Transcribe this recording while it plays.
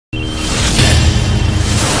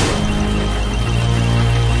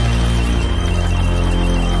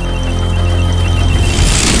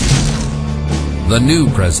The new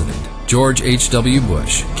president, George H.W.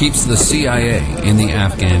 Bush, keeps the CIA in the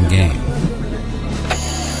Afghan game.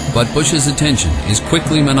 But Bush's attention is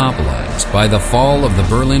quickly monopolized by the fall of the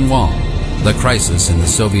Berlin Wall, the crisis in the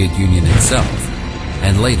Soviet Union itself,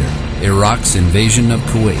 and later, Iraq's invasion of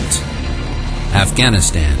Kuwait.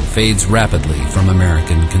 Afghanistan fades rapidly from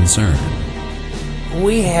American concern.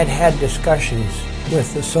 We had had discussions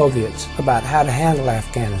with the Soviets about how to handle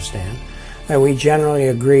Afghanistan, and we generally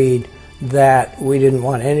agreed that we didn't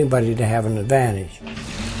want anybody to have an advantage.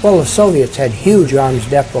 Well, the Soviets had huge arms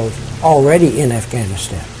depots already in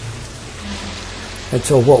Afghanistan. And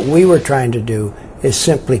so what we were trying to do is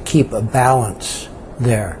simply keep a balance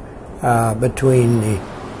there between the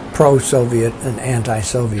pro-Soviet and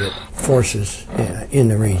anti-Soviet forces in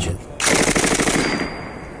the region.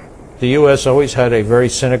 The U.S. always had a very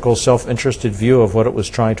cynical, self-interested view of what it was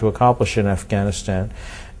trying to accomplish in Afghanistan.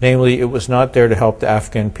 Namely, it was not there to help the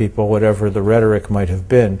Afghan people, whatever the rhetoric might have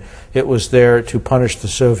been. It was there to punish the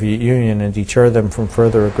Soviet Union and deter them from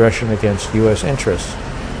further aggression against U.S. interests.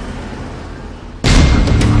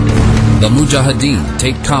 The Mujahideen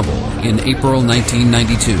take Kabul in April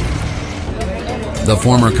 1992. The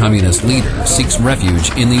former communist leader seeks refuge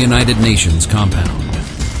in the United Nations compound.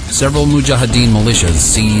 Several Mujahideen militias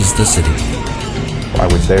seize the city. I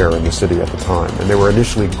was there in the city at the time, and they were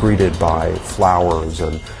initially greeted by flowers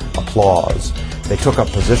and applause. They took up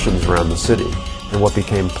positions around the city, and what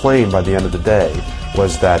became plain by the end of the day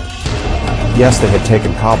was that, yes, they had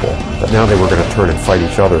taken Kabul, but now they were going to turn and fight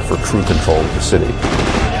each other for true control of the city.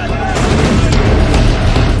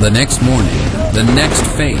 The next morning, the next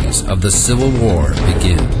phase of the Civil War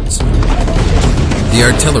begins. The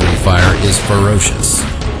artillery fire is ferocious.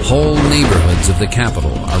 Whole neighborhoods of the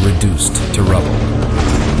capital are reduced to rubble.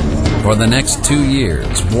 For the next 2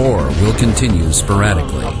 years, war will continue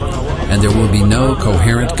sporadically, and there will be no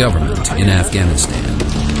coherent government in Afghanistan.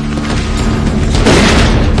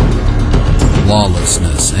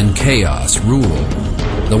 Lawlessness and chaos rule.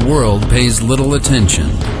 The world pays little attention.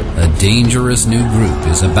 A dangerous new group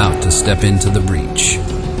is about to step into the breach.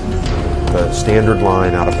 The standard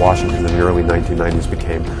line out of Washington in the early 1990s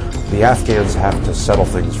became, the Afghans have to settle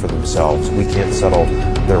things for themselves. We can't settle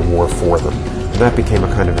their war for them. And that became a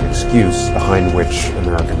kind of an excuse behind which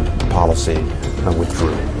American policy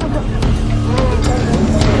withdrew.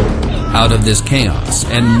 Out of this chaos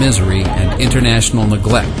and misery and international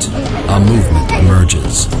neglect, a movement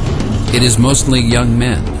emerges. It is mostly young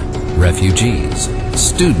men, refugees,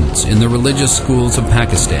 students in the religious schools of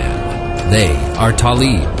Pakistan. They are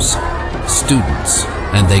Talibs, students,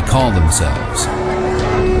 and they call themselves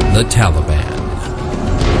the Taliban.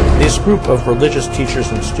 This group of religious teachers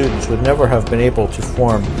and students would never have been able to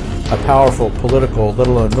form a powerful political, let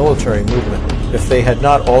alone military movement, if they had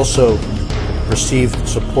not also received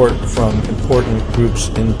support from important groups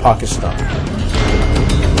in Pakistan.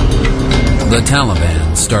 The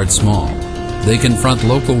Taliban start small. They confront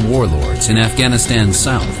local warlords in Afghanistan's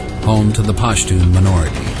south, home to the Pashtun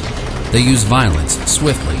minority. They use violence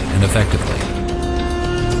swiftly and effectively.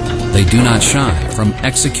 They do not shy from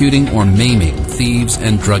executing or maiming thieves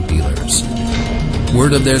and drug dealers.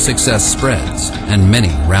 Word of their success spreads, and many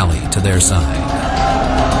rally to their side.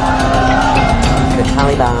 The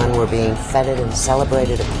Taliban were being feted and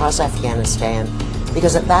celebrated across Afghanistan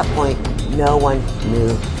because at that point, no one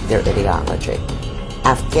knew their ideology.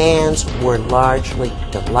 Afghans were largely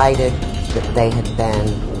delighted that they had been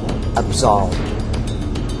absolved.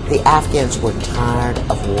 The Afghans were tired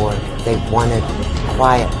of war. They wanted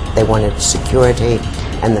quiet, they wanted security,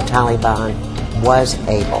 and the Taliban was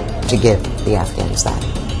able to give the Afghans that.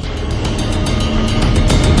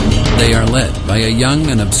 They are led by a young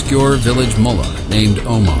and obscure village mullah named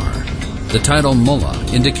Omar. The title mullah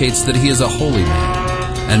indicates that he is a holy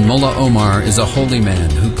man, and Mullah Omar is a holy man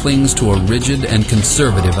who clings to a rigid and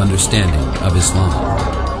conservative understanding of Islam.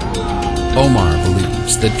 Omar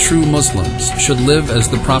believes that true Muslims should live as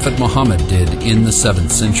the Prophet Muhammad did in the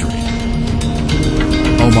 7th century.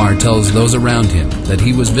 Omar tells those around him that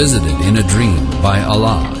he was visited in a dream by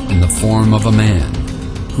Allah in the form of a man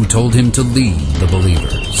who told him to lead the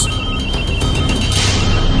believers.